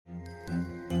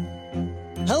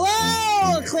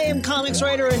acclaimed comics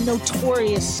writer and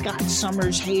notorious Scott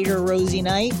Summers hater, Rosie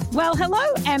Knight. Well, hello,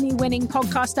 Emmy-winning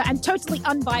podcaster and totally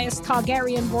unbiased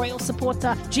Targaryen royal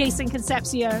supporter, Jason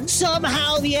Concepcion.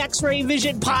 Somehow the X-Ray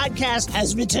Vision podcast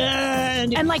has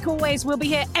returned. And like always, we'll be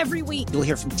here every week. You'll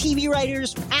hear from TV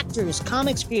writers, actors,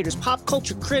 comics creators, pop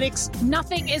culture critics.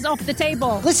 Nothing is off the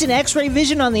table. Listen to X-Ray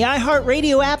Vision on the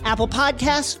iHeartRadio app, Apple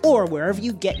Podcasts, or wherever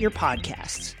you get your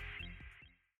podcasts.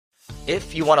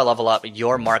 If you want to level up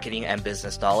your marketing and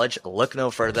business knowledge, look no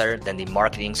further than the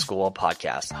Marketing School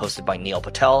podcast, hosted by Neil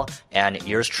Patel and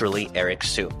yours truly, Eric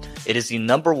Su. It is the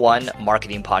 #1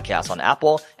 marketing podcast on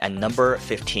Apple and number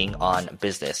 15 on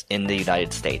business in the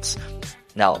United States.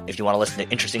 Now, if you want to listen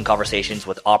to interesting conversations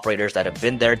with operators that have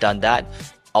been there, done that,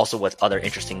 also with other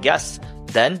interesting guests,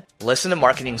 then listen to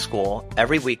Marketing School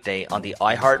every weekday on the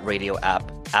iHeartRadio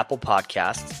app, Apple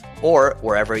Podcasts, or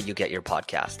wherever you get your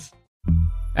podcasts.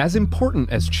 As important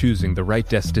as choosing the right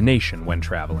destination when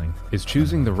traveling is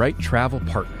choosing the right travel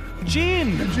partner.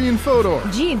 Gene Fodor.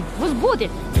 Gene was good.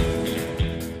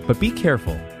 But be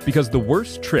careful, because the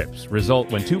worst trips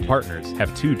result when two partners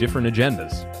have two different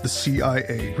agendas. The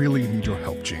CIA really need your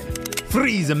help, Gene.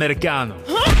 Freeze, Americano.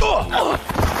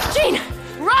 Gene,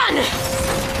 run!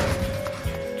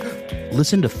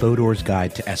 Listen to Fodor's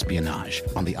Guide to Espionage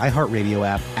on the iHeartRadio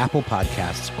app, Apple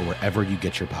Podcasts, or wherever you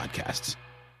get your podcasts.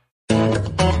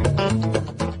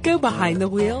 Go behind the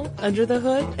wheel, under the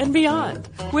hood, and beyond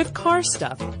with Car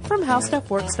Stuff from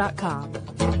HowStuffWorks.com.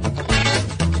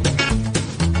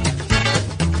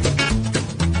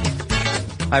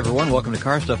 Hi, everyone. Welcome to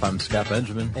Car Stuff. I'm Scott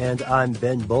Benjamin. And I'm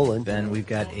Ben Bolin. Ben, we've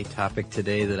got a topic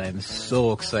today that I'm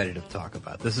so excited to talk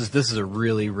about. This is a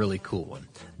really, really cool one.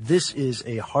 This is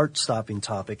a heart-stopping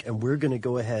topic, and we're going to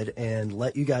go ahead and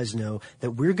let you guys know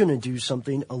that we're going to do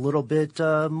something a little bit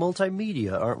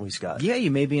multimedia, aren't we, Scott? Yeah, you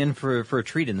may be in for a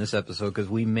treat in this episode, because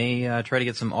we may try to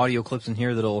get some audio clips in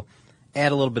here that'll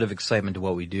add a little bit of excitement to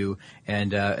what we do.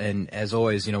 And as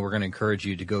always, we're going to encourage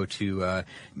you to go to,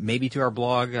 maybe to our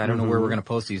blog. I don't know where we're going to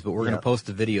post these, but we're going to post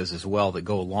the videos as well that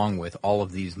go along with all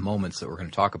of these moments that we're going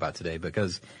to talk about today,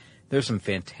 because there's some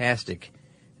fantastically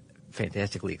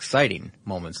exciting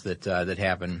moments that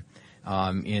happen,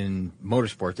 in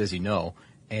motorsports, as you know.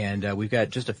 And, we've got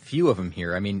just a few of them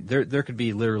here. I mean, there could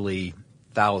be literally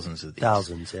thousands of these.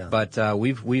 Thousands, yeah. But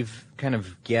we've kind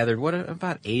of gathered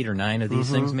about 8 or 9 of these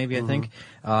things, maybe I think,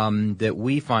 that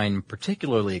we find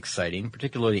particularly exciting,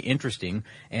 particularly interesting,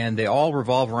 and they all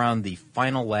revolve around the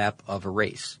final lap of a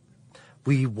race.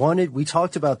 We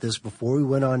talked about this before we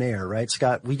went on air, right,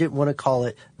 Scott? We didn't want to call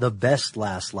it the best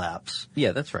last laps.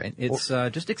 Yeah, that's right. It's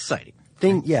just exciting.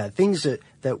 Things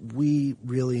that we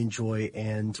really enjoy,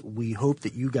 and we hope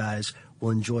that you guys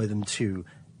will enjoy them too.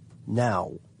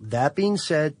 Now, that being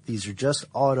said, these are just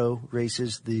auto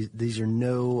races. These are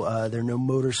they're no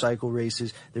motorcycle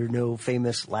races. There are no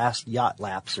famous last yacht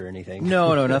laps or anything.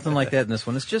 No, nothing like that in this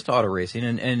one. It's just auto racing,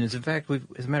 and as a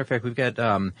matter of fact, we've got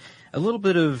a little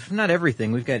bit of not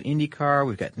everything. We've got IndyCar,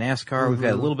 we've got NASCAR, we've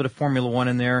got a little bit of Formula One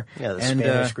in there. Yeah, the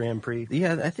Spanish Grand Prix.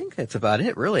 Yeah, I think that's about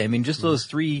it, really. I mean, just those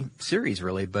 3 series,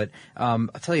 really. But I'll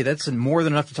tell you, that's more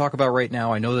than enough to talk about right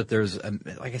now. I know that there's,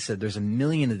 like I said, there's a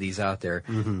million of these out there,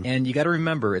 and you got to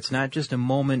remember, it's not just a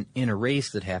moment in a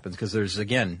race that happens, because there's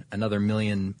again another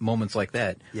million moments like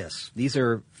that. Yes, these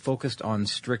are focused on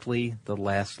strictly the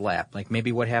last lap, like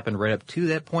maybe what happened right up to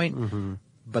that point.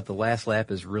 But the last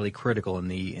lap is really critical in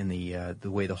the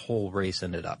way the whole race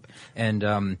ended up.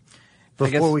 And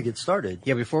before we get started,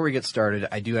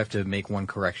 I do have to make one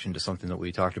correction to something that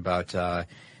we talked about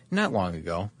not long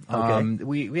ago. Okay.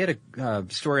 We had a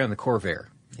story on the Corvair,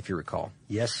 if you recall.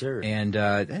 Yes, sir. And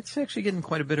that's actually getting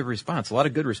quite a bit of response, a lot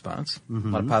of good response, a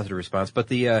lot of positive response. But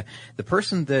the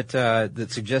person that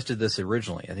suggested this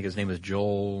originally, I think his name was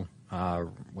Joel.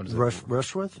 What is it?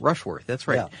 Rushworth? Rushworth, that's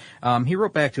right. Yeah. He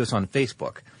wrote back to us on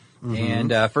Facebook.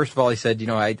 And first of all, he said,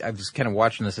 I was kind of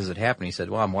watching this as it happened. He said,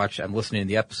 well, I'm listening to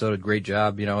the episode, great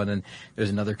job, and then there's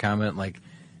another comment like,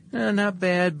 not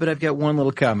bad, but I've got one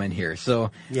little comment here. So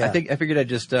I figured I'd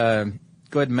just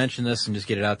go ahead and mention this and just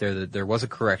get it out there that there was a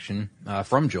correction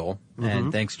from Joel.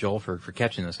 And thanks, Joel, for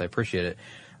catching this. I appreciate it.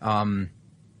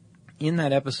 In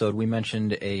that episode, we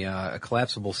mentioned a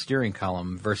collapsible steering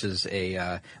column versus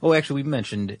we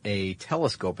mentioned a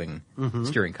telescoping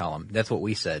steering column. That's what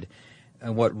we said.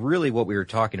 And what we were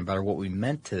talking about, or what we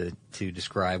meant to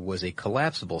describe, was a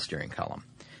collapsible steering column.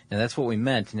 And that's what we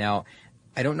meant. Now,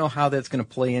 I don't know how that's going to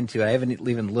play into, I haven't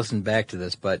even listened back to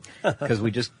this, but, because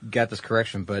we just got this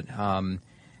correction, but,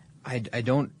 I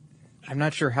don't I'm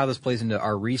not sure how this plays into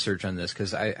our research on this,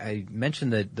 because I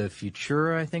mentioned that the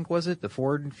Futura, I think, was it? The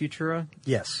Ford Futura?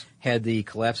 Yes. Had the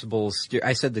collapsible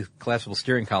I said the collapsible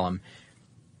steering column.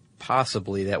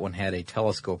 Possibly that one had a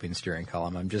telescoping steering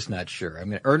column. I'm just not sure.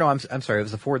 I'm sorry. It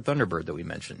was the Ford Thunderbird that we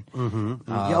mentioned.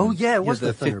 Mm-hmm. It was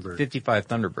the Thunderbird. 55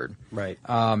 Thunderbird. Right.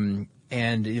 And,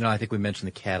 I think we mentioned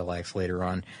the Cadillacs later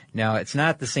on. Now, it's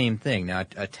not the same thing. Now,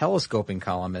 a telescoping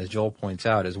column, as Joel points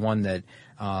out, is one that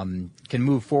can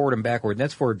move forward and backward. And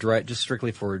that's for just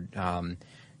strictly for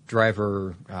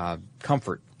driver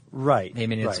comfort. Right. I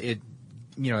mean,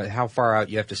 how far out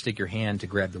you have to stick your hand to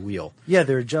grab the wheel. Yeah,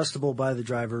 they're adjustable by the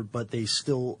driver, but they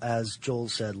still, as Joel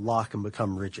said, lock and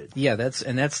become rigid. Yeah, that's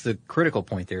the critical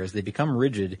point there, is they become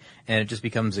rigid, and it just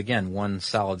becomes, again, one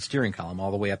solid steering column all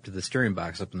the way up to the steering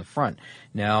box up in the front.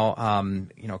 Now,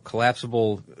 the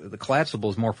collapsible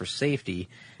is more for safety,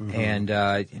 and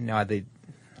I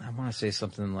want to say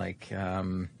something like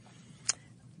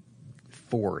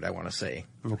Ford, I want to say.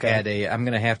 Okay. I'm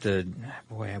going to have to,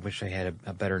 I wish I had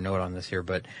a better note on this here,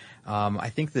 but I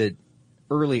think that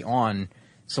early on,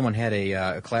 someone had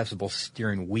a collapsible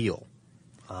steering wheel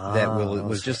that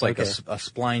was just like a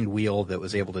splined wheel that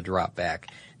was able to drop back.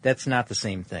 That's not the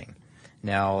same thing.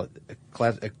 Now,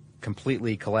 a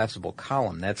completely collapsible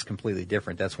column, that's completely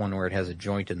different. That's one where it has a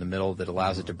joint in the middle that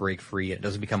allows it to break free. It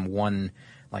doesn't become one,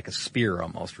 like a spear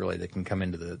almost, really, that can come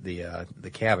into the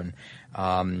cabin.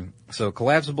 So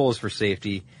collapsible is for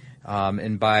safety.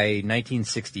 And by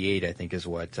 1968, I think is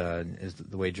the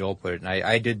way Joel put it. And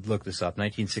I did look this up.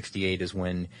 1968 is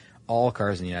when all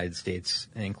cars in the United States,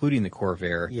 including the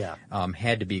Corvair,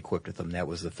 had to be equipped with them. That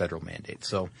was the federal mandate.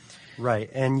 So, right.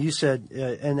 And you said,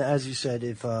 and as you said,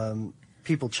 if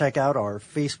people check out our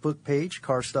Facebook page,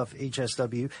 Car Stuff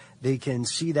HSW, they can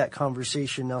see that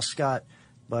conversation. Now, Scott,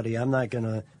 buddy, I'm not going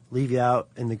to leave you out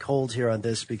in the cold here on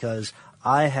this, because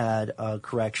I had a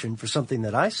correction for something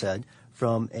that I said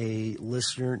from a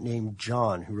listener named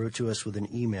John, who wrote to us with an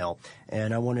email.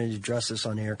 And I wanted to address this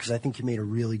on air because I think you made a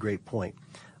really great point.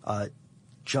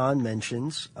 John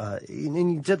mentions,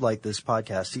 and you did like this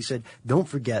podcast, he said, don't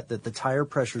forget that the tire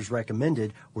pressures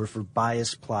recommended were for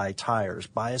bias ply tires.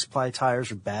 Bias ply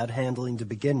tires are bad handling to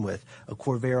begin with. A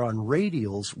Corvair on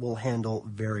radials will handle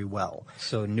very well.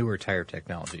 So newer tire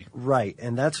technology. Right,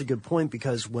 and that's a good point,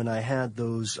 because when I had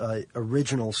those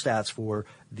original stats for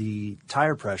the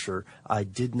tire pressure, I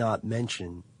did not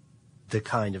mention the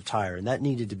kind of tire, and that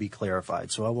needed to be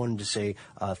clarified. So I wanted to say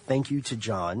thank you to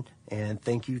John and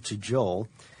thank you to Joel.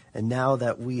 And now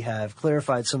that we have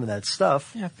clarified some of that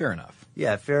stuff... Yeah, fair enough.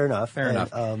 Yeah, fair enough. Fair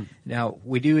enough. Now,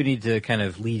 we do need to kind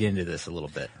of lead into this a little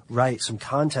bit. Right, some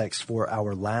context for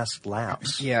our last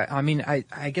laps. Yeah, I mean,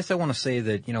 I guess I want to say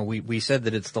that, we said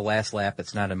that it's the last lap,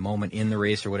 it's not a moment in the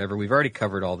race or whatever. We've already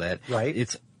covered all that.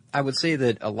 Right. I would say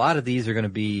that a lot of these are going to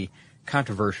be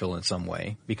controversial in some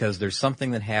way, because there's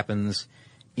something that happens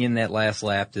in that last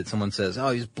lap that someone says, oh,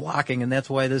 he's blocking, and that's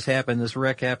why this happened, this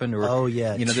wreck happened, or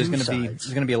there's going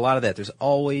to be a lot of that. There's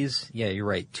always, you're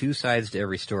right, two sides to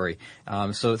every story.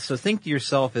 So think to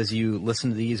yourself as you listen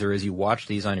to these or as you watch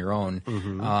these on your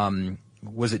own,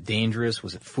 was it dangerous?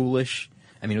 Was it foolish?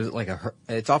 I mean, was it like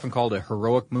it's often called a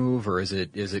heroic move, or is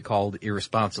it called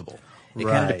irresponsible? It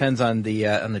kind of depends on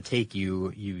the take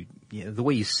the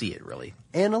way you see it, really.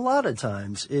 And a lot of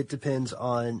times it depends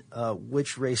on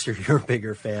which racer you're a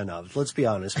bigger fan of. Let's be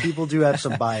honest. People do have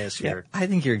some bias here. I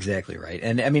think you're exactly right.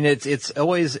 And I mean, it's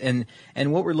always, and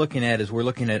what we're looking at is we're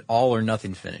looking at all or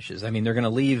nothing finishes. I mean, they're going to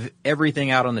leave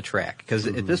everything out on the track, because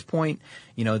at this point,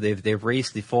 they've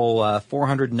raced the full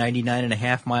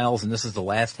 499.5 miles, and this is the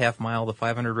last half mile of the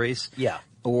 500 race. Yeah.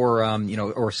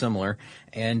 Or similar.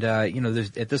 And,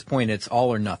 there's, at this point, it's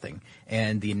all or nothing.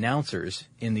 And the announcers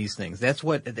in these things, that's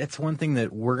one thing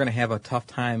that we're going to have a tough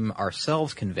time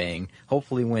ourselves conveying.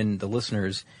 Hopefully when the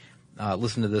listeners,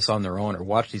 listen to this on their own or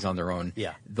watch these on their own,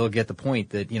 they'll get the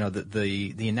point that,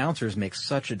 the announcers make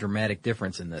such a dramatic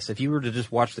difference in this. If you were to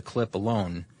just watch the clip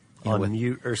alone, on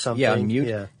mute or something. Yeah, on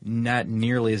mute. Not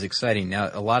nearly as exciting.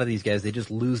 Now, a lot of these guys, they just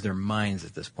lose their minds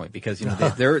at this point, because,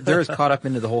 they're as caught up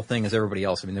into the whole thing as everybody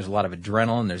else. I mean, there's a lot of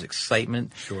adrenaline, there's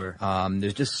excitement. Sure.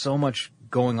 There's just so much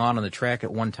going on the track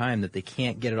at one time that they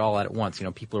can't get it all out at once.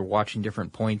 People are watching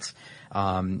different points.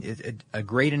 A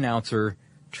great announcer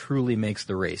truly makes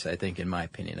the race, I think, in my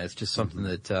opinion. That's just something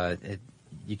that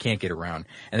you can't get around.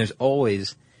 And there's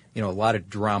always... a lot of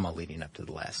drama leading up to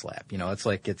the last lap.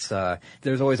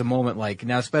 There's always a moment like,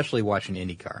 now especially watching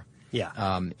IndyCar.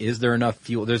 Yeah. Is there enough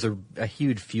fuel? There's a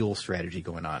huge fuel strategy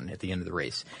going on at the end of the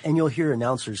race. And you'll hear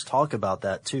announcers talk about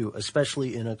that too,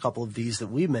 especially in a couple of these that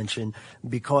we mentioned,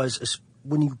 because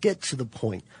when you get to the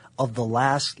point of the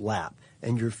last lap,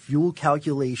 and your fuel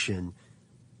calculation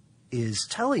is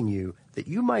telling you that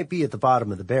you might be at the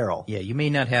bottom of the barrel. Yeah, you may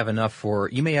have enough for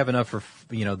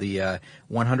the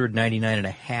 199 and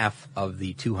a half of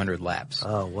the 200 laps.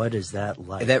 Oh, what is that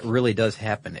like? That really does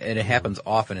happen, and it happens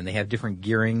often, and they have different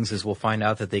gearings, as we'll find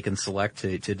out, that they can select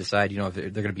to decide, if they're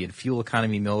going to be in fuel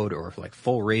economy mode or like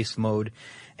full race mode,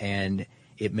 and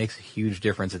it makes a huge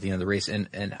difference at the end of the race.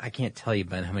 And I can't tell you,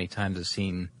 Ben, how many times I've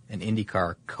seen an Indy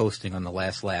car coasting on the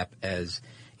last lap as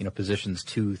positions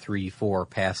 2, 3, 4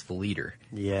 past the leader.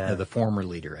 Yeah. The former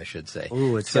leader, I should say.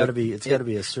 Ooh, it's got to be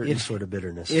a certain sort of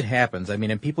bitterness. It happens. I mean,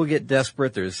 and people get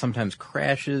desperate. There's sometimes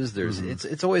crashes.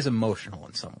 It's always emotional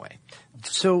in some way.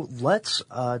 So let's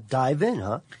dive in,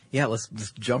 huh? Yeah, let's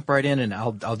just jump right in, and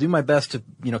I'll do my best to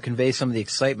convey some of the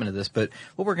excitement of this. But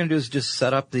what we're going to do is just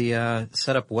set up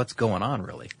what's going on,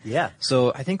 really. Yeah.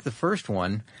 So I think the first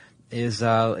one is you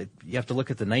have to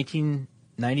look at the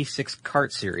 1996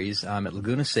 kart series at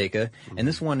Laguna Seca, and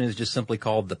this one is just simply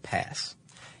called the Pass.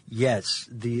 Yes,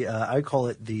 I call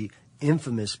it the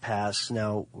infamous Pass.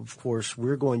 Now, of course,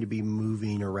 we're going to be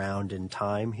moving around in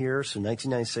time here, so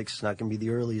 1996 is not going to be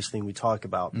the earliest thing we talk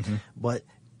about. But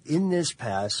in this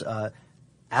Pass,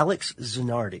 Alex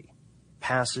Zanardi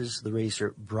passes the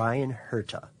racer Brian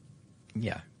Herta.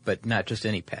 Yeah, but not just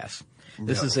any pass.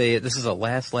 This is a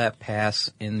last lap pass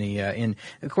in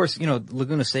of course,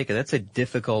 Laguna Seca, that's a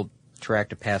difficult track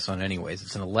to pass on anyways.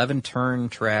 It's an 11-turn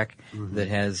track that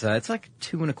has it's like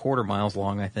 2.25 miles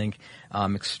long, I think.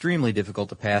 Extremely difficult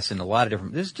to pass in a lot of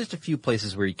different. There's just a few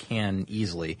places where you can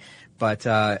easily, but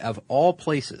of all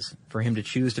places for him to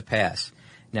choose to pass,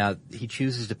 now he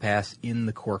chooses to pass in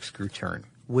the corkscrew turn,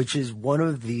 which is one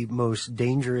of the most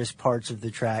dangerous parts of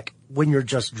the track when you're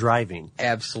just driving.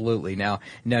 Absolutely. Now,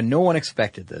 no one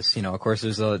expected this. Of course,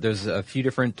 there's a few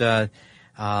different. Zanardi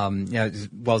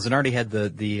had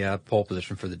the pole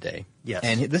position for the day. Yes.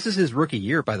 And this is his rookie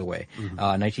year, by the way,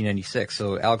 1996.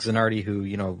 So Alex Zanardi,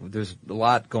 who, there's a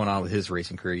lot going on with his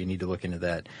racing career. You need to look into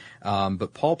that.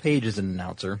 But Paul Page is an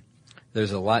announcer.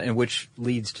 There's a lot, and which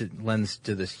lends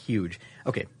to this huge.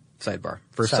 Okay. Sidebar.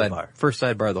 First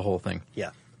sidebar of the whole thing.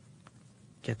 Yeah.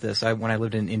 Get this. When I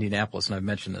lived in Indianapolis, and I've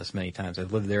mentioned this many times,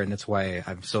 I've lived there, and that's why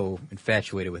I'm so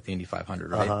infatuated with the Indy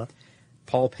 500, right?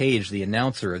 Paul Page, the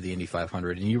announcer of the Indy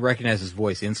 500, and you recognize his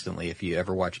voice instantly if you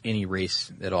ever watch any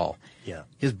race at all. Yeah.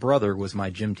 His brother was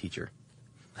my gym teacher.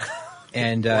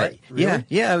 And, what? Really?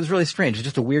 Yeah, it was really strange. It's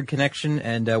just a weird connection,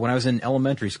 and when I was in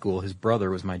elementary school, his brother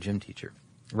was my gym teacher.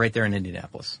 Right there in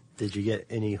Indianapolis. Did you get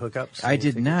any hookups? I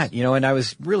did not. And I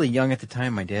was really young at the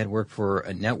time. My dad worked for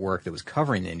a network that was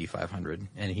covering the Indy 500,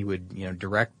 and he would,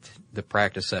 direct the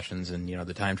practice sessions and,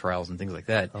 the time trials and things like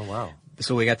that. Oh, wow.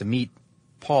 So we got to meet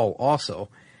Paul also.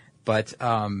 But,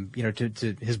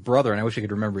 to his brother, and I wish I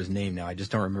could remember his name now. I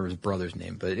just don't remember his brother's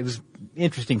name. But it was an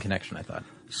interesting connection, I thought.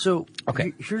 So,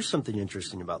 okay. Here's something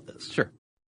interesting about this. Sure.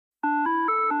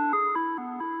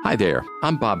 Hi there,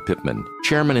 I'm Bob Pittman,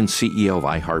 Chairman and CEO of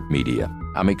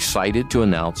iHeartMedia. I'm excited to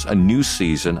announce a new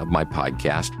season of my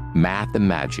podcast, Math and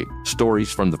Magic,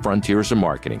 Stories from the Frontiers of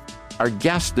Marketing. Our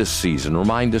guests this season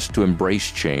remind us to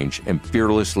embrace change and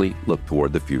fearlessly look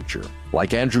toward the future.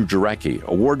 Like Andrew Jarecki,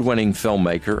 award-winning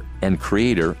filmmaker and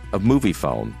creator of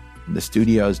MoviePhone. The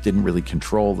studios didn't really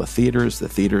control the theaters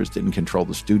didn't control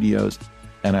the studios.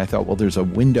 And I thought, well, there's a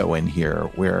window in here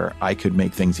where I could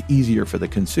make things easier for the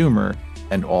consumer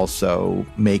and also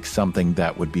make something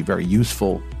that would be very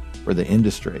useful for the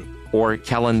industry. Or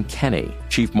Kellen Kenny,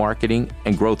 Chief Marketing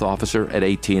and Growth Officer at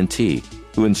AT&T,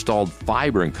 who installed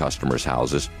fiber in customers'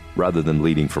 houses rather than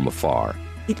leading from afar.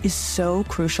 It is so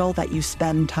crucial that you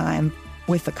spend time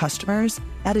with the customers.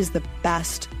 That is the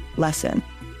best lesson.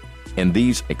 In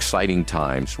these exciting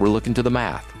times, we're looking to the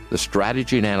math, the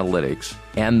strategy and analytics,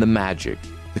 and the magic,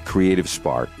 the creative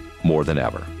spark, more than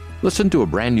ever. Listen to a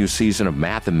brand new season of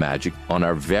Math and Magic on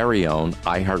our very own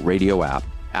iHeartRadio app,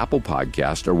 Apple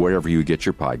Podcast, or wherever you get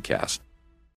your podcast.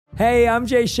 Hey, I'm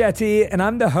Jay Shetty, and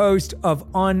I'm the host of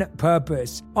On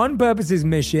Purpose. On Purpose's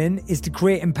mission is to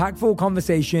create impactful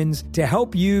conversations to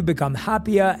help you become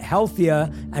happier,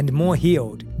 healthier, and more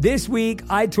healed. This week,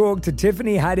 I talked to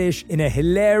Tiffany Haddish in a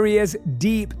hilarious,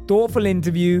 deep, thoughtful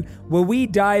interview where we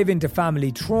dive into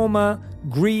family trauma,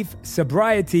 grief,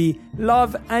 sobriety,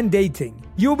 love, and dating.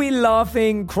 You'll be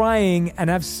laughing, crying, and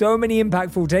have so many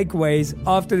impactful takeaways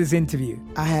after this interview.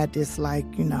 I had this,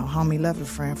 homie lover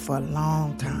friend for a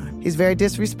long time. He's very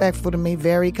disrespectful to me,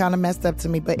 very kind of messed up to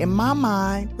me. But in my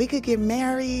mind, we could get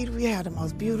married. We had the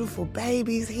most beautiful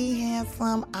babies. He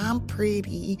handsome. I'm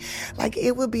pretty.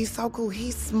 It would be so cool.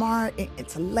 He's smart and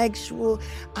intellectual.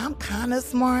 I'm kind of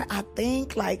smart, I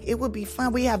think. It would be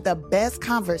fun. We have the best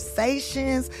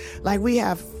conversations. We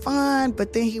have fun.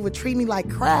 But then he would treat me like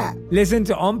crap. Listen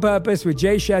to On Purpose with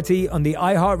Jay Shetty on the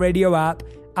iHeartRadio app,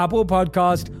 Apple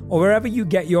Podcast, or wherever you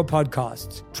get your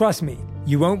podcasts. Trust me,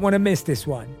 you won't want to miss this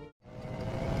one.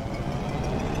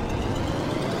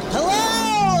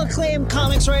 Hello, acclaimed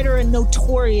comics writer and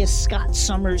notorious Scott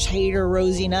Summers hater,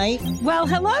 Rosie Knight. Well,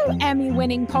 hello,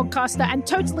 Emmy-winning podcaster and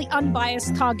totally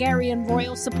unbiased Targaryen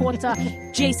royal supporter,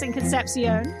 Jason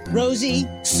Concepcion. Rosie,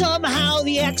 somehow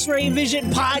the X-Ray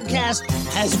Vision podcast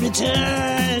has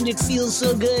returned. It feels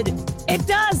so good. It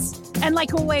does. And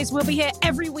like always, we'll be here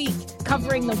every week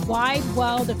covering the wide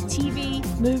world of TV,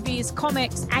 movies,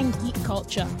 comics, and geek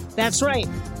culture. That's right.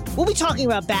 We'll be talking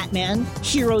about Batman,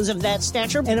 heroes of that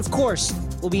stature, and of course,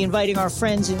 we'll be inviting our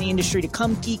friends in the industry to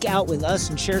come geek out with us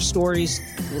and share stories.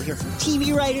 We'll hear from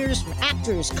TV writers, from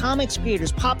actors, comics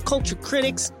creators, pop culture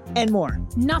critics, and more.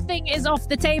 Nothing is off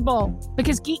the table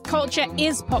because geek culture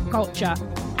is pop culture,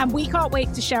 and we can't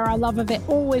wait to share our love of it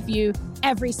all with you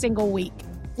every single week.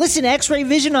 Listen to X-Ray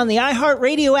Vision on the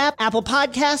iHeartRadio app, Apple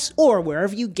Podcasts, or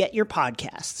wherever you get your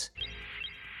podcasts.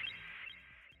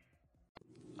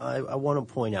 I want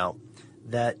to point out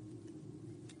that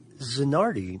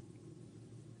Zanardi,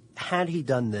 had he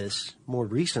done this more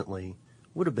recently,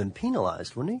 would have been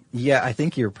penalized, wouldn't he? Yeah, I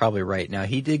think you're probably right. Now,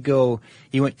 he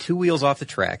went 2 wheels off the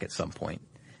track at some point.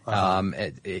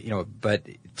 But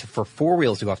for 4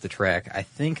 wheels to go off the track, I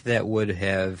think that would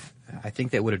have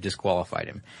disqualified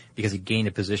him because he gained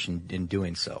a position in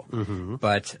doing so. Mm-hmm.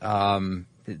 But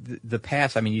the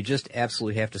pass, you just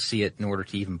absolutely have to see it in order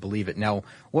to even believe it. Now,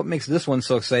 what makes this one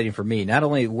so exciting for me, not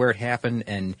only where it happened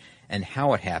and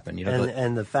how it happened,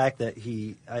 and the fact that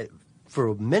for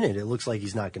a minute, it looks like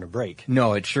he's not going to break.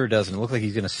 No, it sure doesn't. It looks like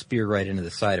he's going to spear right into the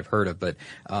side of Herta, but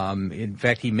in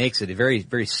fact, he makes it a very,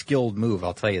 very skilled move,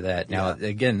 I'll tell you that. Now,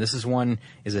 again, this is one,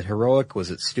 is it heroic?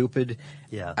 Was it stupid?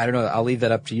 Yeah. I don't know. I'll leave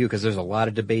that up to you because there's a lot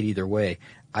of debate either way.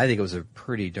 I think it was a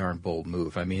pretty darn bold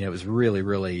move. It was really,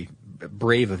 really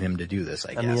brave of him to do this,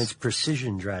 I guess. It's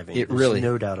precision driving. There's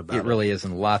no doubt about it. It really is,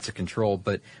 and lots of control.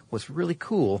 But what's really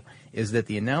cool is that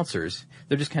the announcers,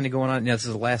 they're just kind of going on, this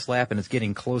is the last lap and it's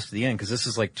getting close to the end because this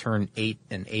is like turn 8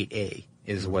 and 8A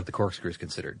is what the corkscrew is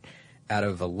considered out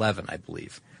of 11, I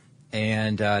believe.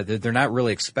 And they're not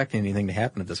really expecting anything to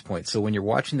happen at this point. So when you're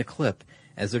watching the clip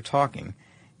as they're talking,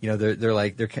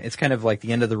 it's kind of like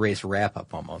the end of the race wrap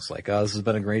up almost. Like, oh, this has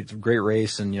been a great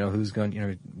race, and who's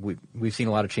going, we've seen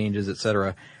a lot of changes,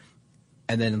 etc.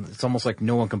 And then it's almost like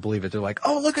no one can believe it. They're like,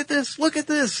 oh, look at this,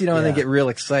 and they get real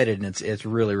excited, and it's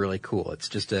really, really cool. It's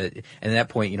just and at that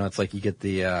point, it's like you get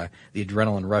the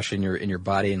adrenaline rush in your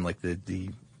body, and like the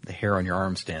hair on your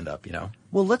arm stand up,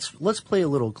 Well, let's play a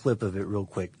little clip of it real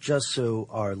quick, just so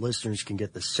our listeners can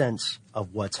get the sense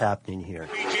of what's happening here.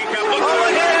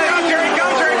 Here he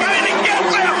comes, and he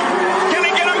gets him! Can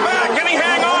he get him back? Can he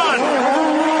hang on?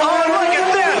 Oh, look at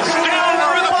this! Down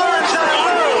through the first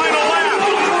on the final lap.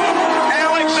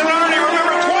 Alex Zanardi,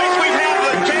 remember twice we've had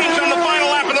the change on the final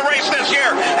lap of the race this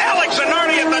year. Alex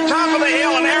Zanardi at the top of the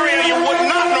hill, an area you would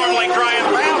not normally try and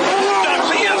pass. Ducks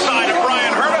the inside of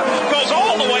Brian Herta, goes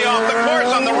all the way off the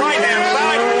course on the right-hand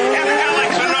side, and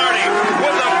Alex Zanardi,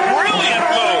 with a brilliant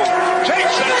move,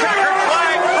 takes the checkered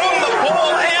flag from the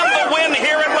pole and the win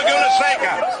here at Laguna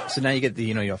Seca. So now you get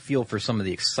the feel for some of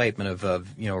the excitement of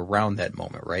around that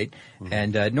moment, right? Mm-hmm.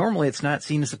 And normally it's not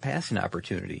seen as a passing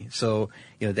opportunity. So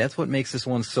that's what makes this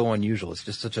one so unusual. It's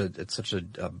just such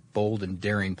a bold and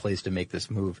daring place to make this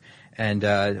move. And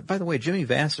by the way, Jimmy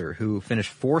Vasser, who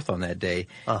finished 4th on that day,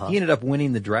 he ended up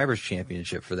winning the drivers'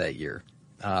 championship for that year,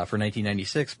 for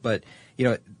 1996. But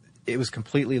it was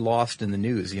completely lost in the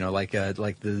news.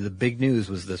 The big news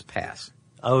was this pass.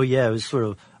 Oh yeah, it was sort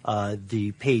of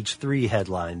the page 3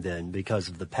 headline then because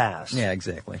of the pass. Yeah,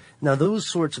 exactly. Now those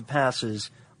sorts of passes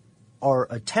are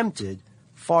attempted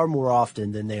far more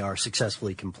often than they are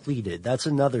successfully completed. That's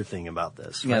another thing about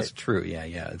this. Right? Yeah, that's true.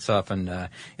 Yeah. It's often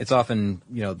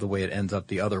the way it ends up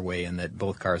the other way, and that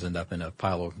both cars end up in a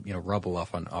pile of rubble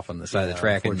off on the side of the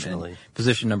track, and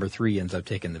position number 3 ends up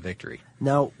taking the victory.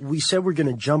 Now we said we're going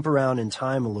to jump around in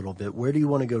time a little bit. Where do you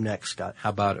want to go next, Scott? How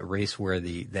about a race where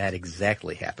that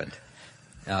exactly happened?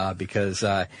 because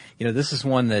this is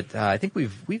one that I think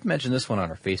we've mentioned this one on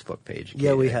our Facebook page.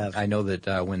 Yeah, we have. I know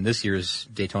that when this year's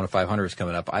Daytona 500 is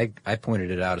coming up, I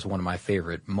pointed it out as one of my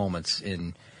favorite moments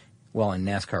in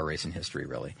NASCAR racing history,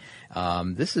 really.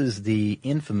 This is the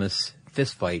infamous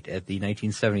fistfight at the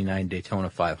 1979 Daytona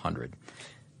 500.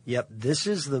 Yep, this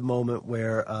is the moment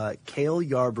where Cale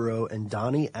Yarborough and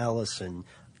Donnie Allison,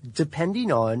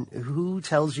 depending on who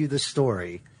tells you the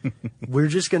story, we're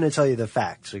just going to tell you the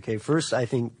facts, okay? First, I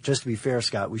think, just to be fair,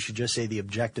 Scott, we should just say the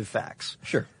objective facts.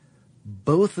 Sure.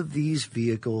 Both of these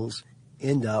vehicles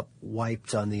end up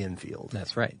wiped on the infield.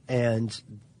 That's right. And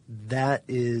that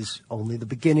is only the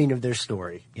beginning of their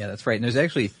story. Yeah, that's right. And there's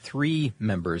actually 3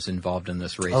 members involved in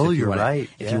this race. Oh, you're right.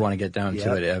 If you want to get down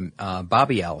to it.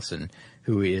 Bobby Allison,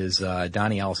 who is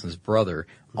Donnie Allison's brother,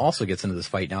 also gets into this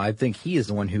fight. Now, I think he is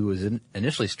the one who was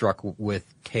initially struck with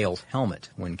Cale's helmet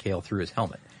when Cale threw his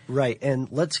helmet. Right, and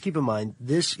let's keep in mind,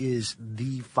 this is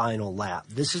the final lap.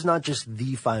 This is not just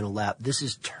the final lap. This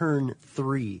is turn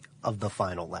 3 of the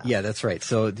final lap. Yeah, that's right.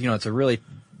 So, it's a really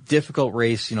difficult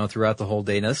race, throughout the whole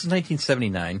day. Now, this is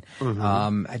 1979.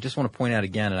 Mm-hmm. I just want to point out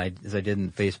again, and as I did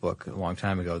in Facebook a long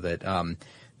time ago, that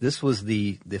this was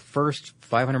the first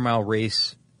 500-mile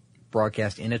race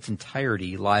broadcast in its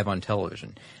entirety live on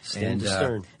television. Stand to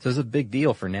stern. So it's a big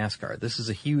deal for NASCAR. This is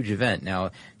a huge event.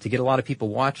 Now, to get a lot of people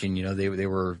watching, they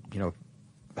were,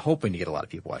 hoping to get a lot of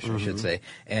people watching, I should say.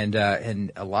 And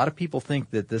a lot of people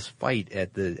think that this fight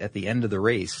at the end of the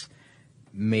race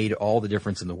made all the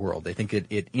difference in the world. They think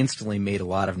it instantly made a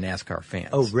lot of NASCAR fans.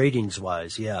 Oh,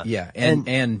 ratings-wise, yeah. Yeah,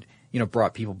 and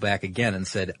brought people back again and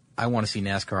said, I want to see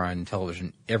NASCAR on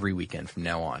television every weekend from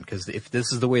now on, because if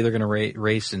this is the way they're going to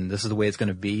race and this is the way it's going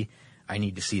to be, I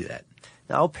need to see that.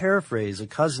 Now, I'll paraphrase a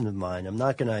cousin of mine. I'm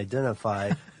not going to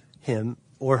identify him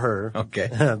or her,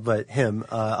 okay, but him.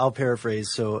 I'll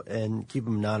paraphrase and keep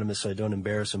him anonymous so I don't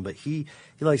embarrass him. But he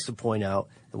likes to point out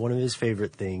that one of his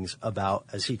favorite things about,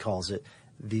 as he calls it,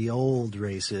 the old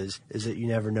races is that you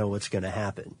never know what's going to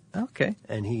happen. Okay.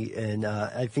 And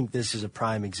I think this is a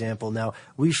prime example. Now,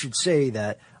 we should say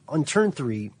that on turn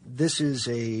 3, this is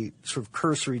a sort of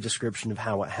cursory description of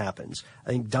how it happens. I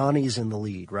think Donnie's in the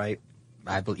lead, right?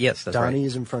 Yes, that's right. Donnie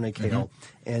is in front of Cale.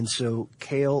 Mm-hmm. And so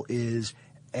Cale is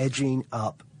edging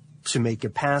up to make a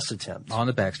pass attempt. On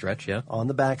the backstretch, yeah. On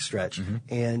the backstretch. Mm-hmm.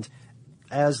 And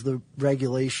as the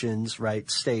regulations,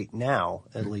 state now,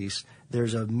 at least,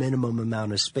 there's a minimum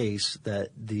amount of space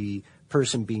that the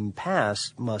person being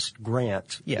passed must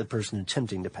grant the person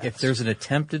attempting to pass. If there's an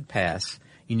attempted pass,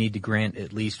 you need to grant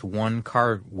at least one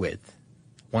car width,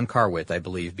 I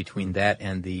believe, between that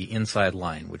and the inside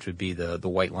line, which would be the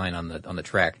white line on the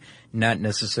track, not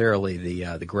necessarily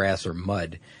the grass or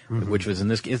mud, which was in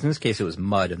this case it was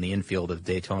mud in the infield of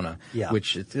Daytona,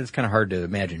 which it's kind of hard to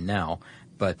imagine now,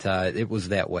 but it was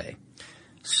that way.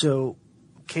 So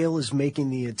Cale is making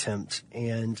the attempt,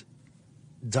 and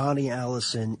Donnie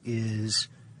Allison is,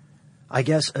 I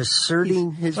guess,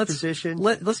 asserting his position.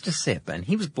 Let's just say it, Ben.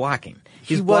 He was blocking.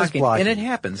 He was blocking. And it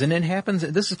happens.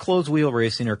 This is closed wheel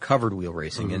racing or covered wheel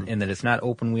racing, and that it's not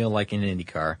open wheel like in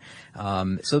IndyCar.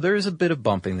 So there is a bit of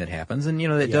bumping that happens, and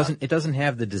it doesn't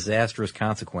have the disastrous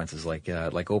consequences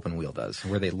like open wheel does,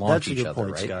 where they launch each other,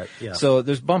 right? Scott. Yeah. So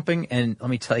there's bumping, and let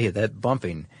me tell you, that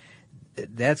bumping,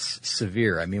 that's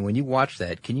severe. I mean, when you watch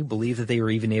that, can you believe that they were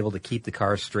even able to keep the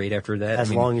cars straight after that?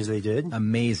 As long as they did?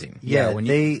 Amazing. Yeah,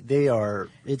 they are,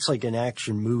 it's like an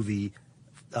action movie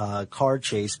car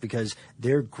chase, because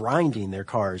they're grinding their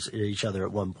cars at each other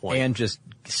at one point. And just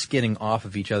skidding off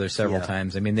of each other several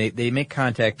times. I mean, they make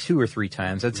contact 2 or 3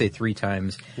 times. I'd say 3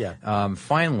 times. Yeah.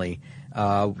 Finally,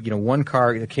 one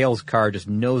car, Cale's car, just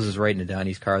noses right into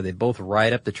Donnie's car. They both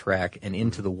ride up the track and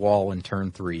into the wall in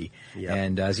turn 3. Yeah.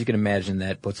 And as you can imagine,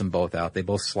 that puts them both out. They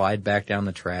both slide back down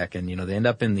the track, and they end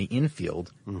up in the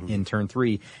infield in turn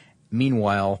 3.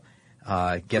 Meanwhile,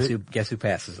 guess who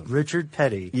passes them? Richard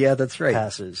Petty. Yeah, that's right.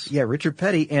 Passes. Yeah, Richard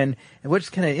Petty. And what's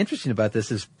kind of interesting about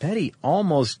this is Petty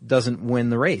almost doesn't win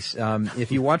the race.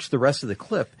 If you watch the rest of the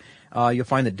clip, you'll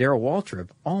find that Darrell Waltrip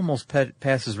almost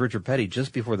passes Richard Petty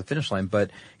just before the finish line, but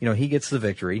he gets the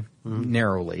victory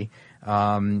narrowly.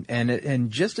 And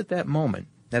just at that moment,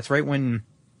 that's right when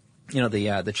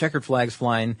the checkered flag's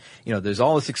flying. There's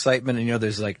all this excitement, and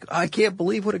there's like, I can't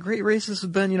believe what a great race this has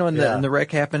been. And the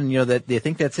wreck happened. That they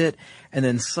think that's it, and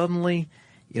then suddenly,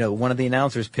 one of the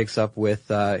announcers picks up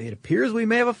with, "It appears we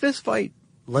may have a fist fight."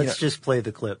 Let's just play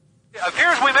the clip. It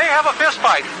appears we may have a fist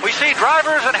fight. We see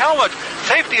drivers and helmets,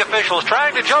 safety officials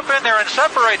trying to jump in there and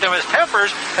separate them as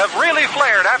tempers have really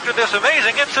flared after this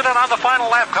amazing incident on the final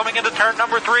lap coming into turn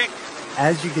number 3.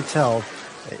 As you could tell,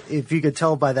 If you could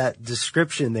tell by that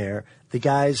description there, the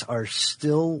guys are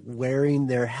still wearing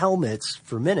their helmets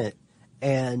for a minute,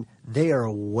 and they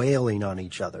are wailing on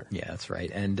each other. Yeah, that's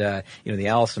right. And the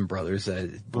Allison brothers,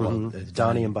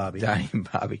 Donnie and Bobby.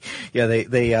 Yeah,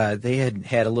 they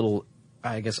had a little,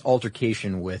 I guess,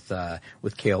 altercation with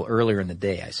Cale earlier in the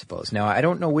day, I suppose. Now, I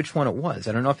don't know which one it was.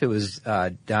 I don't know if it was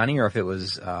Donnie or if it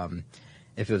was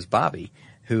Bobby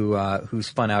who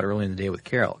spun out early in the day with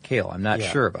Cale. I'm not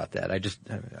sure about that. I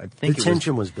think the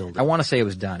tension was building. I want to say it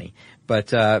was Donnie,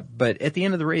 but at the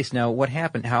end of the race, now what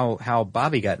happened? How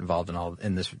Bobby got involved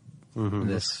in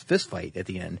this fist fight at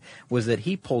the end was that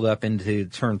he pulled up into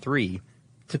turn 3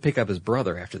 to pick up his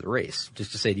brother after the race,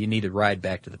 just to say, do you need to ride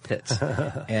back to the pits?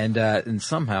 and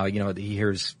somehow, he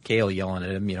hears Cale yelling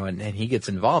at him, and he gets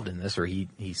involved in this, or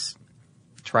he's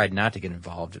tried not to get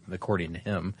involved, according to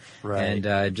him, right.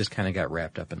 And just kind of got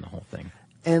wrapped up in the whole thing.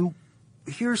 And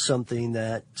here's something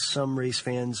that some race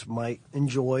fans might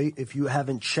enjoy. If you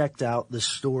haven't checked out the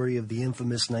story of the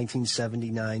infamous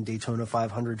 1979 Daytona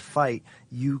 500 fight,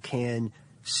 you can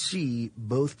see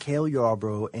both Cale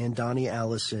Yarborough and Donnie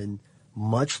Allison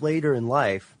much later in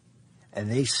life, and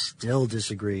they still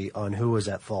disagree on who was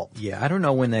at fault. Yeah, I don't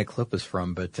know when that clip is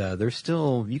from, but there's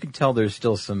still, you can tell there's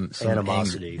still some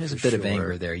animosity. Anger. There's a bit of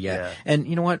anger there, yeah. And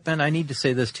you know what, Ben, I need to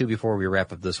say this too before we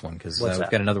wrap up this one, because we've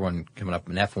got another one coming up,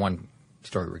 an F1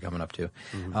 story we're coming up to.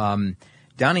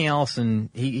 Donnie Allison,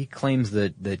 he claims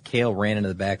that Cale ran into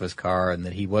the back of his car and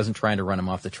that he wasn't trying to run him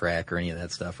off the track or any of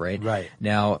that stuff, right? Right.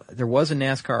 Now, there was a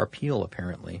NASCAR appeal,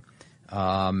 apparently,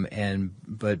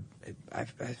 but I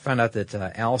found out that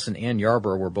Allison and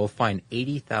Yarborough were both fined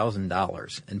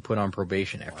 $80,000 and put on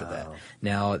probation after that.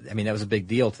 Now, I mean, that was a big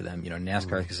deal to them,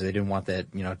 NASCAR, because they didn't want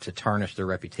that, to tarnish their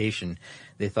reputation.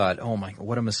 They thought, oh my,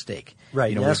 what a mistake.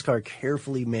 Right. NASCAR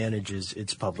carefully manages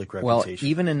its public reputation. Well,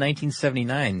 even in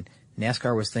 1979,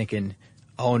 NASCAR was thinking,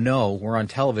 oh no, we're on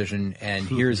television and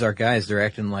here's our guys. They're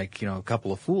acting like, a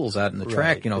couple of fools out in the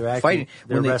track, fighting.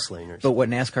 They're wrestling. But what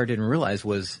NASCAR didn't realize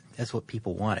was that's what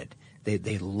people wanted.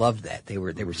 They loved that. They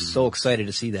were so excited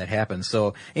to see that happen.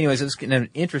 So, anyways, it's an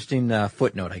interesting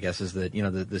footnote, I guess, is that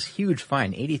this huge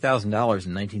fine, $80,000 in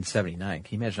 1979.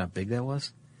 Can you imagine how big that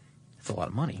was? That's a lot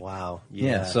of money. Wow.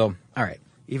 Yeah. So, all right.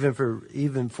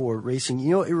 Even for racing,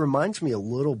 it reminds me a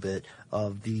little bit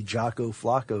of the Jocko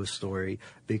Flacco story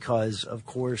because, of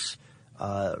course,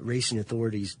 racing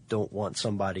authorities don't want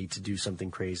somebody to do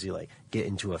something crazy like get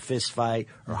into a fist fight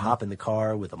or hop in the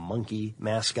car with a monkey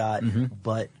mascot.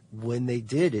 But when they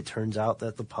did, it turns out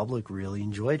that the public really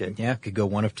enjoyed it. Yeah, it could go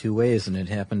one of two ways, and it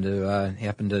happened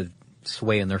to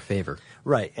sway in their favor.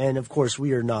 Right, and of course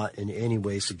we are not in any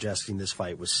way suggesting this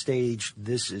fight was staged.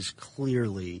 This is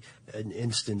clearly an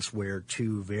instance where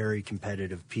two very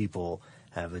competitive people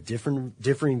have a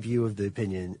differing view of the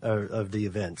opinion of the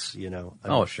events.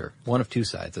 Oh, sure, one of two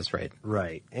sides. That's right.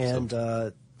 Right, and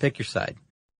so, pick your side.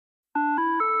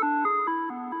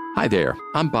 Hi there,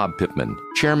 I'm Bob Pittman,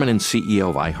 Chairman and CEO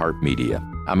of iHeartMedia.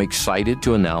 I'm excited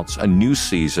to announce a new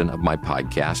season of my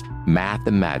podcast, Math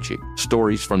and Magic,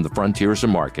 Stories from the Frontiers of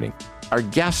Marketing. Our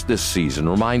guests this season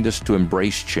remind us to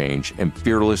embrace change and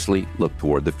fearlessly look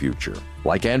toward the future.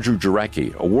 Like Andrew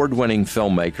Jarecki, award-winning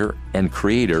filmmaker and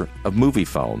creator of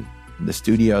MoviePhone. The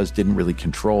studios didn't really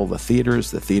control the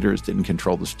theaters didn't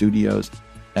control the studios.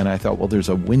 And I thought, well, there's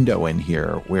a window in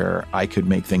here where I could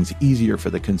make things easier for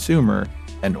the consumer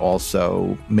and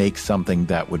also make something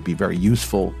that would be very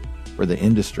useful for the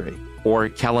industry. Or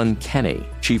Kellen Kenny,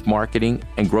 Chief Marketing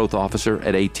and Growth Officer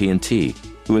at AT&T,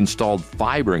 who installed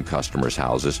fiber in customers'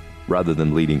 houses rather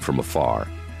than leading from afar.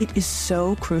 It is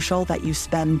so crucial that you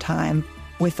spend time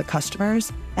with the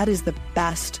customers. That is the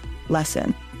best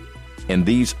lesson. In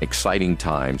these exciting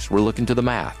times, we're looking to the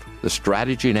math, the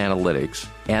strategy and analytics,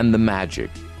 and the magic,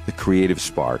 the creative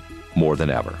spark, more than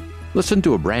ever. Listen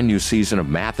to a brand new season of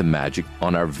Math and Magic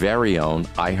on our very own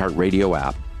iHeartRadio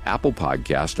app, Apple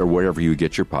Podcast, or wherever you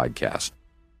get your podcast.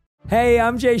 Hey,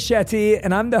 I'm Jay Shetty,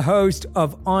 and I'm the host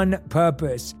of On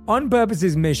Purpose. On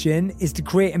Purpose's mission is to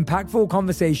create impactful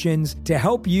conversations to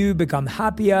help you become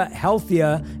happier,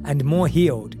 healthier, and more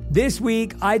healed. This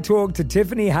week, I talked to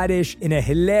Tiffany Haddish in a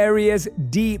hilarious,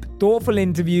 deep, thoughtful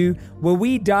interview where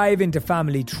we dive into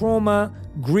family trauma,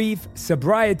 grief,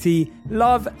 sobriety,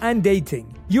 love, and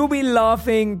dating. You'll be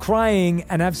laughing, crying,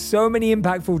 and have so many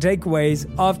impactful takeaways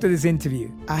after this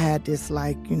interview. I had this,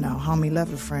 homie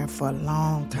lover friend for a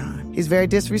long time. He's very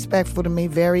disrespectful to me,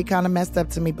 very kind of messed up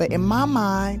to me. But in my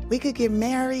mind, we could get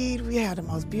married. We had the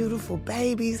most beautiful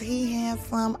babies. He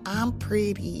handsome. I'm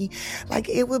pretty.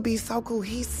 It would be so cool.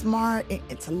 He's smart and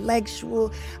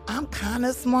intellectual. I'm kind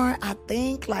of smart, I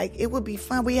think. It would be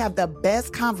fun. We have the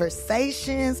best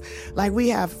conversations. We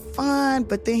have fun,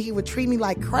 but then he would treat me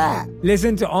like crap.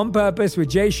 Listen to On Purpose with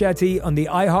Jay Shetty on the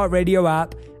iHeartRadio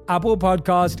app, Apple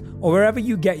Podcast, or wherever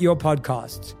you get your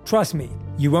podcasts. Trust me,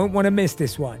 you won't want to miss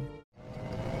this one.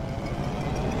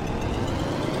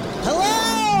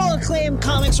 Hello, acclaimed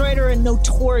comics writer and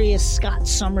notorious Scott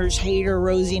Summers hater,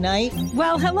 Rosie Knight.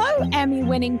 Well, hello,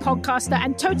 Emmy-winning podcaster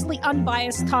and totally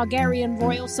unbiased Targaryen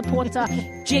royal supporter,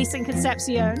 Jason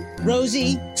Concepcion.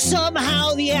 Rosie,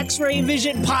 somehow the X-Ray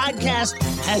Vision podcast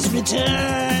has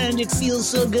returned. It feels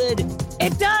so good.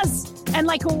 It does. And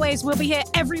like always, we'll be here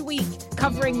every week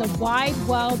covering the wide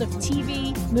world of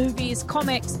TV, movies,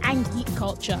 comics, and geek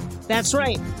culture. That's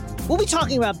right. We'll be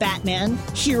talking about Batman,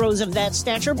 heroes of that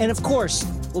stature, and of course,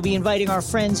 we'll be inviting our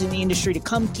friends in the industry to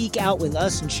come geek out with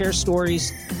us and share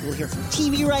stories. We'll hear from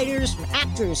TV writers, from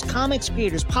actors, comics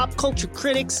creators, pop culture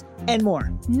critics, and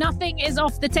more. Nothing is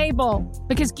off the table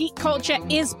because geek culture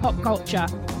is pop culture,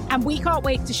 and we can't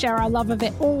wait to share our love of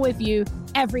it all with you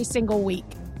every single week.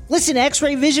 Listen to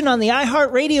X-Ray Vision on the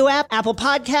iHeartRadio app, Apple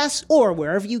Podcasts, or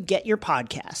wherever you get your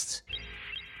podcasts.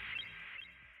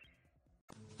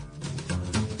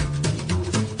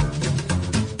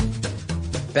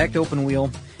 Back to Open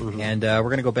Wheel, and we're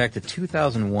going to go back to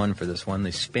 2001 for this one,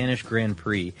 the Spanish Grand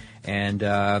Prix. And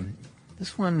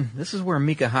this is where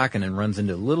Mika Hakkinen runs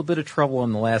into a little bit of trouble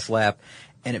on the last lap,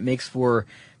 and it makes for,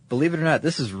 believe it or not,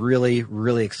 this is really,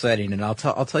 really exciting, and I'll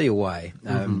tell you why.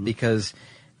 Because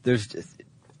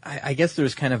I guess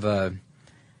there's kind of a,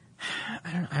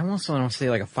 I almost want to say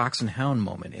like a fox and hound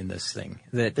moment in this thing.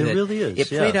 That really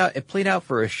is. It played out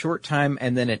for a short time,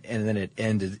 and then it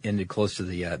ended close to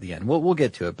the end. We'll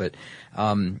get to it, but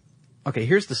okay.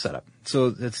 Here's the setup.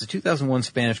 So it's the 2001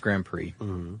 Spanish Grand Prix,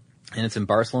 and it's in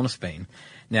Barcelona, Spain.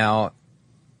 Now,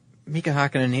 Mika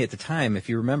Hakkinen, at the time, if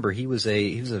you remember, he was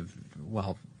a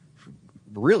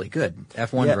really good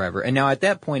F1 driver. And now at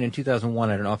that point in 2001,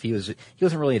 I don't know if he wasn't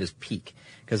really at his peak,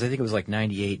 because I think it was like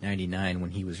 98, 99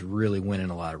 when he was really winning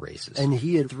a lot of races. And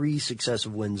he had 3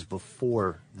 successive wins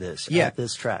before this, at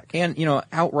this track. And,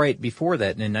 outright before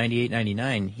that, in 98,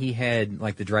 99, he had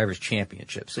like the Drivers'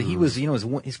 Championship. So he was,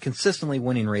 he's consistently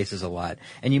winning races a lot.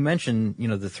 And you mentioned,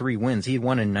 the 3 wins. He had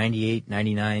won in 98,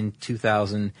 99,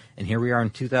 2000, and here we are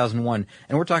in 2001.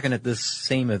 And we're talking at this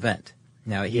same event.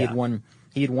 Now, he had won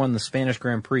the Spanish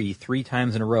Grand Prix 3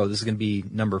 times in a row. This is going to be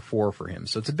number 4 for him.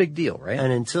 So it's a big deal, right?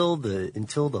 And until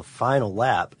the final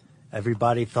lap,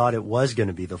 everybody thought it was going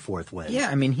to be the 4th win. Yeah,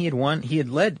 I mean, he had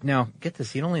led, now get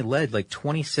this, he'd only led like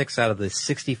 26 out of the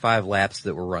 65 laps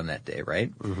that were run that day,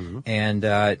 right? And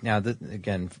now,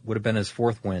 again, would have been his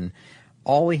 4th win.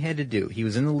 All he had to do, he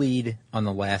was in the lead on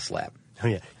the last lap. Oh,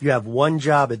 yeah. You have one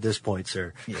job at this point,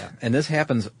 sir. Yeah, and this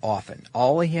happens often.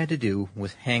 All he had to do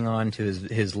was hang on to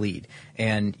his lead.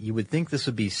 And you would think this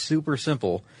would be super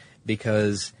simple,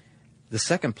 because the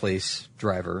second place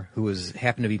driver, who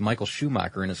happened to be Michael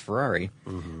Schumacher in his Ferrari,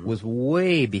 was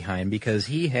way behind because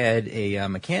he had a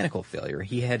mechanical failure.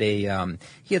 He had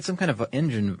some kind of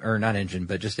engine, or not engine,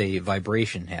 but just a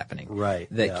vibration happening. Right.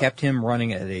 That kept him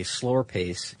running at a slower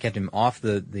pace, kept him off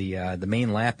the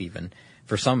main lap even,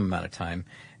 for some amount of time.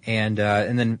 And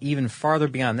then even farther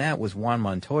beyond that was Juan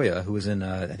Montoya, who was in,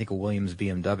 I think, a Williams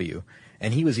BMW.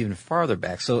 And he was even farther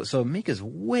back. So Mika's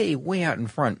way, way out in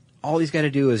front. All he's got to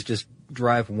do is just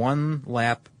drive one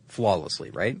lap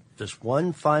flawlessly, right? Just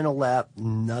one final lap,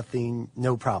 no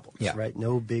problems, right?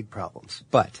 No big problems.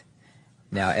 But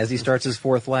now, as he starts his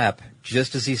 4th lap,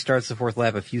 just as he starts the 4th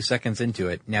lap, a few seconds into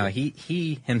it, now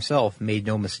he himself made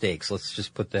no mistakes. Let's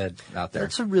just put that out there.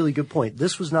 That's a really good point.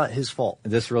 This was not his fault.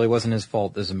 This really wasn't his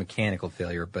fault. There's a mechanical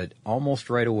failure. But almost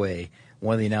right away,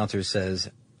 one of the announcers says,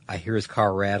 "I hear his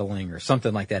car rattling," or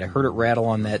something like that. I heard it rattle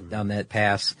on that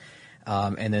pass.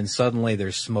 And then suddenly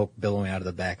there's smoke billowing out of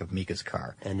the back of Mika's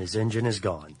car. And his engine is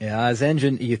gone. Yeah, his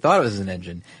engine, you thought it was an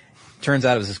engine. Turns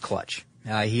out it was his clutch.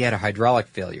 He had a hydraulic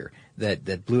failure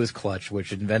that blew his clutch,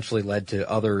 which eventually led to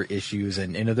other issues.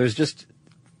 And, there's just,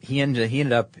 he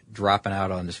ended up dropping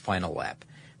out on his final lap.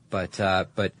 But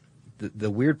the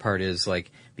weird part is,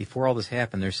 like, before all this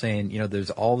happened, they're saying,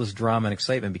 there's all this drama and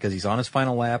excitement because he's on his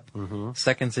final lap,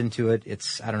 seconds into it.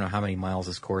 It's, I don't know how many miles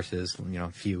this course is, a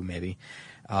few maybe.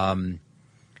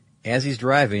 As he's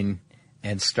driving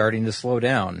and starting to slow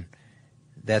down,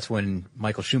 that's when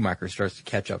Michael Schumacher starts to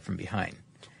catch up from behind.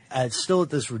 Still at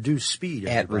this reduced speed.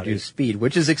 Reduced speed,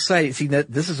 which is exciting. See,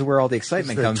 this is where all the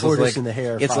excitement comes. Tortoise in the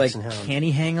hare, it's fox like, and hound. can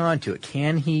he hang on to it?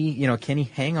 Can he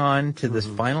hang on to this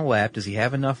final lap? Does he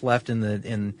have enough left in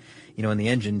the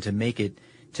engine to make it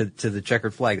to the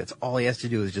checkered flag? That's all he has to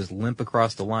do is just limp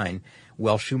across the line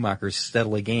while Schumacher's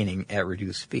steadily gaining at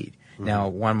reduced speed. Now,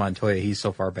 Juan Montoya, he's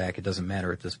so far back, it doesn't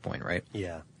matter at this point, right?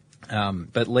 Yeah.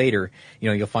 But later,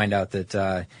 you'll find out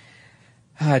that,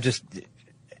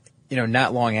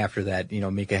 not long after that,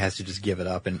 Mika has to just give it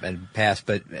up and pass,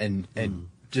 but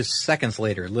just seconds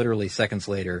later, literally seconds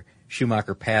later,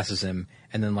 Schumacher passes him,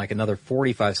 and then like another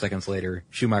 45 seconds later,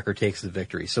 Schumacher takes the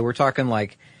victory. So we're talking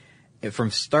like,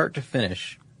 from start to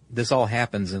finish, this all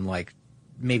happens in like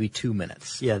maybe 2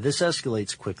 minutes. Yeah, this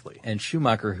escalates quickly. And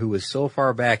Schumacher, who was so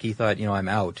far back, he thought, I'm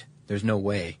out. There's no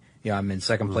way. I'm in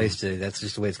second place today. That's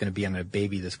just the way it's going to be. I'm going to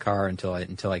baby this car until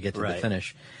I get to the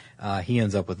finish. He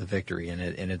ends up with the victory, and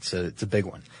it's a big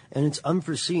one. And it's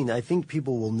unforeseen. I think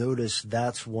people will notice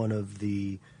that's one of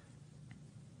the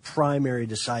primary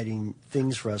deciding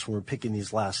things for us when we're picking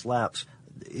these last laps.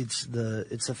 It's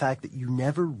the fact that you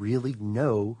never really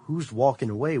know who's walking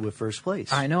away with first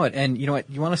place. I know it. And you know what?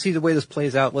 You want to see the way this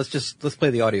plays out? Let's play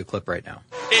the audio clip right now.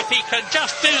 If he can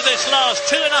just do this last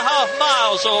 2.5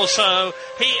 miles or so,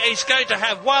 he is going to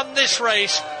have won this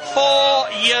race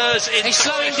 4 years in He's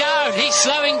slowing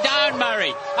down,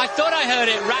 Murray. I thought I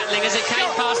heard it rattling as it came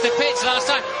past the pits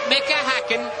last time. Mika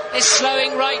Hakkinen is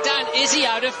slowing right down. Is he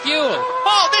out of fuel?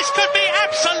 Oh, this could be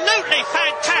absolutely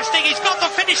fantastic. He's got to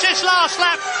finish this last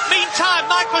lap. Meantime,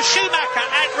 Michael Schumacher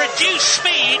at reduced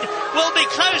speed will be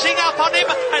closing up on him,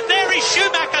 and there is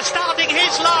Schumacher starting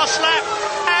his last lap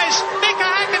as Mika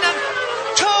Hakkinen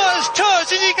tours.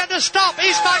 Is he going to stop?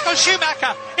 Is Michael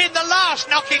Schumacher in the last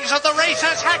knockings of the race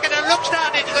as Hakkinen looks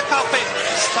down into the cockpit?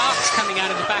 Sparks coming out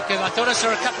of the back of. I thought I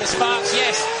saw a couple of sparks.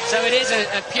 Yes, so it is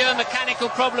a pure mechanical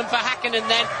problem for Hakkinen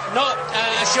then, not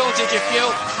a shortage of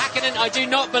fuel. Hakkinen, I do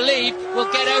not believe,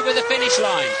 will get over the finish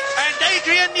line. And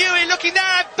Adrian Newey looking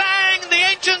there, bang, the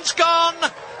engine's gone.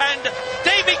 And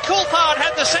David Coulthard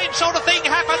had the same sort of thing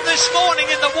happen this morning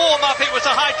in the warm-up. It was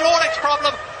a hydraulics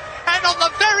problem. And on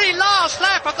the very last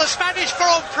lap of the Spanish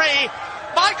Grand Prix,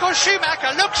 Michael Schumacher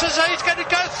looks as though he's going to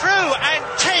go through and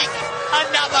take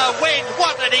another win.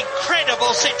 What an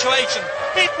incredible situation.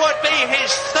 It would be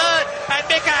his third, and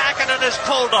Mika Hakkinen has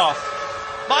pulled off.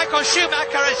 Michael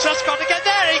Schumacher has just got to get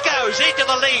there. He goes into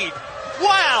the lead.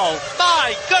 Wow,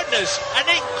 my goodness, an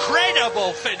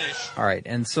incredible finish. All right,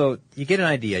 and so you get an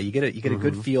idea, you get a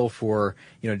good feel for,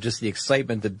 just the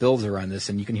excitement that builds around this,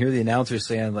 and you can hear the announcers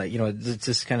saying, like, it's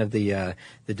just kind of the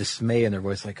dismay in their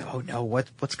voice, like, oh no,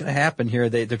 what's going to happen here?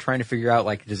 They're trying to figure out,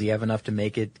 like, does he have enough to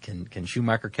make it? Can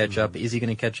Schumacher catch up? Is he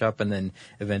going to catch up? And then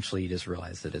eventually you just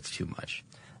realize that it's too much.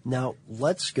 Now,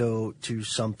 let's go to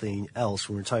something else.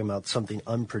 When we're talking about something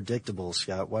unpredictable,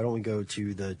 Scott, why don't we go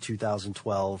to the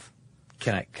 2012...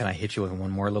 Can I hit you with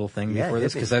one more little thing before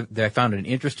this? Because I found an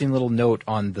interesting little note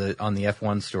on the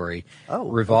F1 story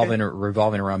revolving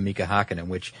around Mika Hakkinen,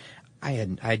 which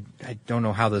I don't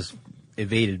know how this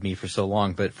evaded me for so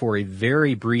long, but for a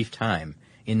very brief time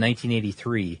in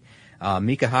 1983,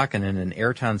 Mika Hakkinen and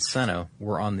Ayrton Senna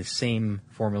were on the same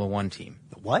Formula One team.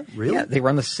 What? Really? Yeah, they were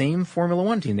on the same Formula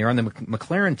One team. They were on the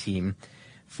McLaren team.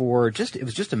 It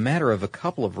was just a matter of a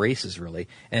couple of races, really.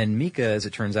 And Mika, as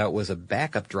it turns out, was a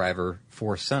backup driver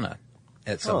for Senna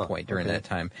at some point during that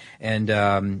time. And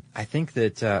I think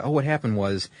that what happened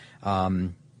was,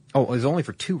 it was only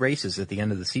for 2 races at the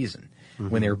end of the season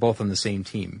when they were both on the same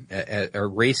team, or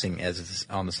racing as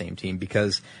on the same team,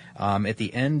 because at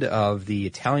the end of the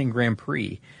Italian Grand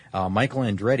Prix, Michael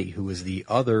Andretti, who was the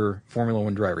other Formula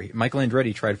One driver, Michael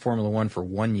Andretti tried Formula One for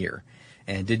 1 year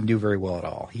and didn't do very well at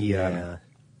all. He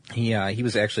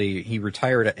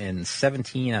retired in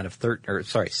 7 out of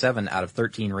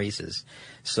 13 races.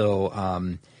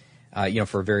 So,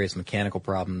 for various mechanical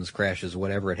problems, crashes,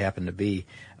 whatever it happened to be.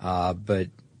 But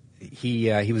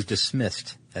he was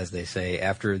dismissed, as they say,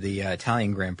 after the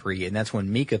Italian Grand Prix, and that's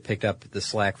when Mika picked up the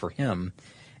slack for him.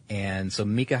 And so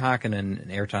Mika Hakkinen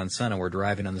and Ayrton Senna were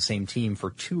driving on the same team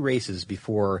for 2 races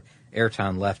before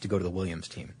Ayrton left to go to the Williams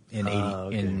team in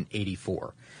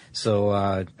 84.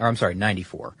 So,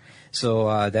 94.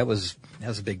 So, that was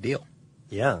a big deal.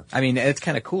 Yeah. I mean, it's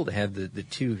kind of cool to have the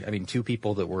two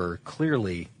people that were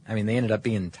clearly, they ended up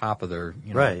being top of their,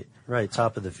 Right,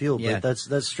 top of the field. Yeah. But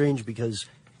that's strange because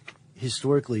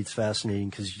historically it's fascinating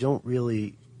because you don't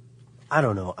really, I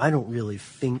don't really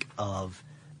think of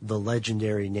the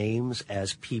legendary names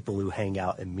as people who hang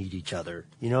out and meet each other.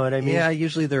 You know what I mean? Yeah,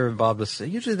 usually they're involved with,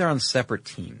 usually they're on separate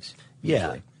teams.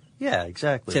 Usually. Yeah,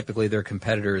 exactly. Typically, they're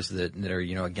competitors that are,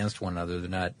 against one another. They're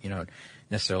not,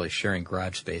 necessarily sharing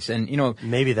garage space. And,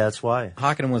 maybe that's why.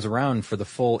 Hakkinen was around for the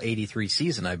full 83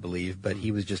 season, I believe, but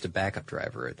he was just a backup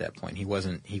driver at that point. He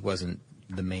wasn't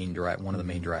the main one of the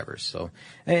main drivers. So,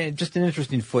 just an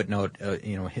interesting footnote,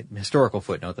 historical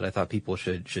footnote that I thought people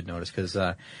should notice because,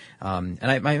 and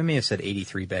I may have said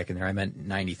 83 back in there. I meant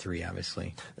 93,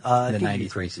 obviously. The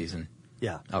 93 season.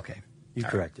 Yeah. Okay. You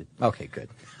corrected. Right. Okay, good.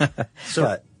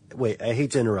 So, wait, I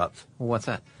hate to interrupt. Well, what's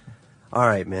that? All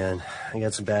right, man. I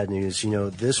got some bad news.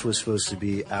 This was supposed to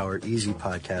be our easy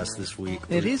podcast this week.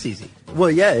 It is easy. Well,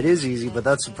 yeah, it is easy, but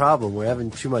that's the problem. We're having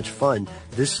too much fun.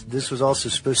 This was also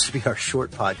supposed to be our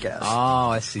short podcast. Oh,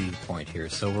 I see the point here.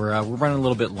 So we're running a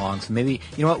little bit long. So maybe,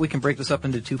 we can break this up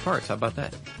into 2 parts. How about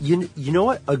that? You know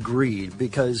what? Agreed.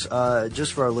 Because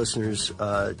just for our listeners,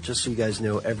 just so you guys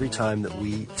know, every time that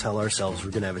we tell ourselves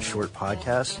we're going to have a short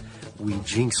podcast, we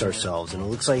jinx ourselves, and it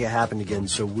looks like it happened again.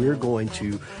 So we're going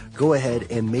to go ahead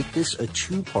and make this a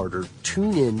 2-parter.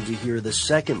 Tune in to hear the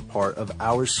second part of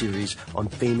our series on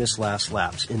famous last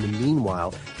laps. In the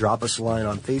meanwhile, drop us a line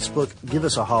on Facebook, give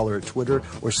us a holler at Twitter,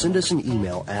 or send us an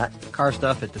email at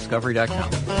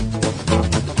carstuff@discovery.com.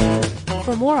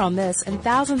 For more on this and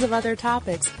thousands of other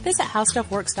topics, visit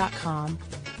howstuffworks.com.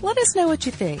 Let us know what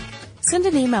you think. Send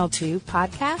an email to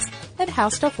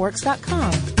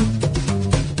podcast@howstuffworks.com.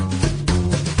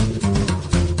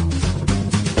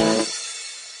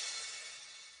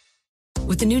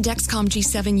 With the new Dexcom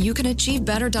G7, you can achieve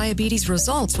better diabetes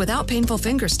results without painful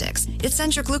finger sticks. It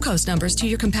sends your glucose numbers to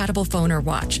your compatible phone or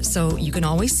watch, so you can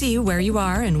always see where you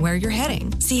are and where you're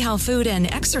heading. See how food and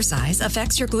exercise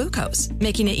affects your glucose,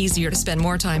 making it easier to spend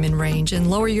more time in range and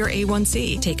lower your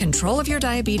A1C. Take control of your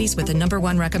diabetes with the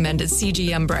 #1 recommended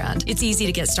CGM brand. It's easy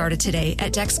to get started today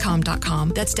at Dexcom.com.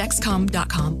 That's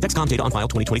Dexcom.com. Dexcom data on file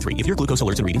 2023. If your glucose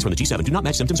alerts and readings from the G7 do not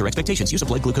match symptoms or expectations, use a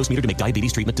blood glucose meter to make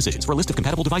diabetes treatment decisions. For a list of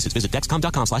compatible devices, visit Dexcom.com/compatibility.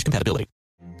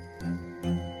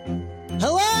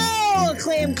 Hello,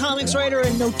 acclaimed comics writer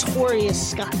and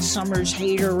notorious Scott Summers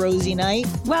hater, Rosie Knight.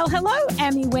 Well, hello,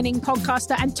 Emmy-winning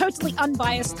podcaster and totally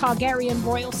unbiased Targaryen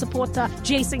royal supporter,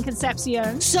 Jason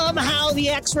Concepcion. Somehow the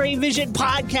X-Ray Vision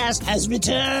podcast has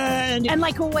returned. And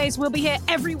like always, we'll be here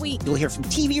every week. You'll hear from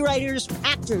TV writers,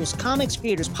 actors, comics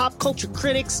creators, pop culture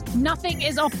critics. Nothing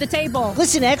is off the table.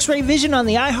 Listen to X-Ray Vision on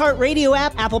the iHeartRadio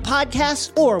app, Apple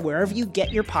Podcasts, or wherever you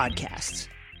get your podcasts.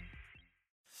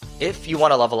 If you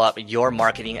want to level up your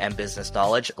marketing and business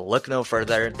knowledge, look no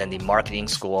further than the Marketing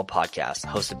School podcast,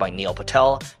 hosted by Neil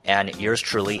Patel and yours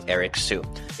truly, Eric Su.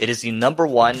 It is the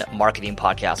 #1 marketing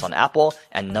podcast on Apple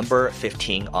and number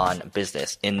 15 on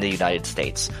business in the United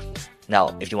States.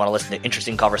 Now, if you want to listen to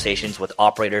interesting conversations with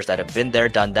operators that have been there,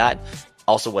 done that,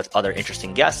 also with other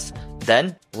interesting guests,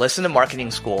 then listen to Marketing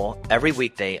School every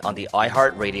weekday on the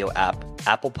iHeartRadio app,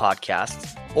 Apple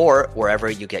Podcasts, or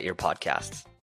wherever you get your podcasts.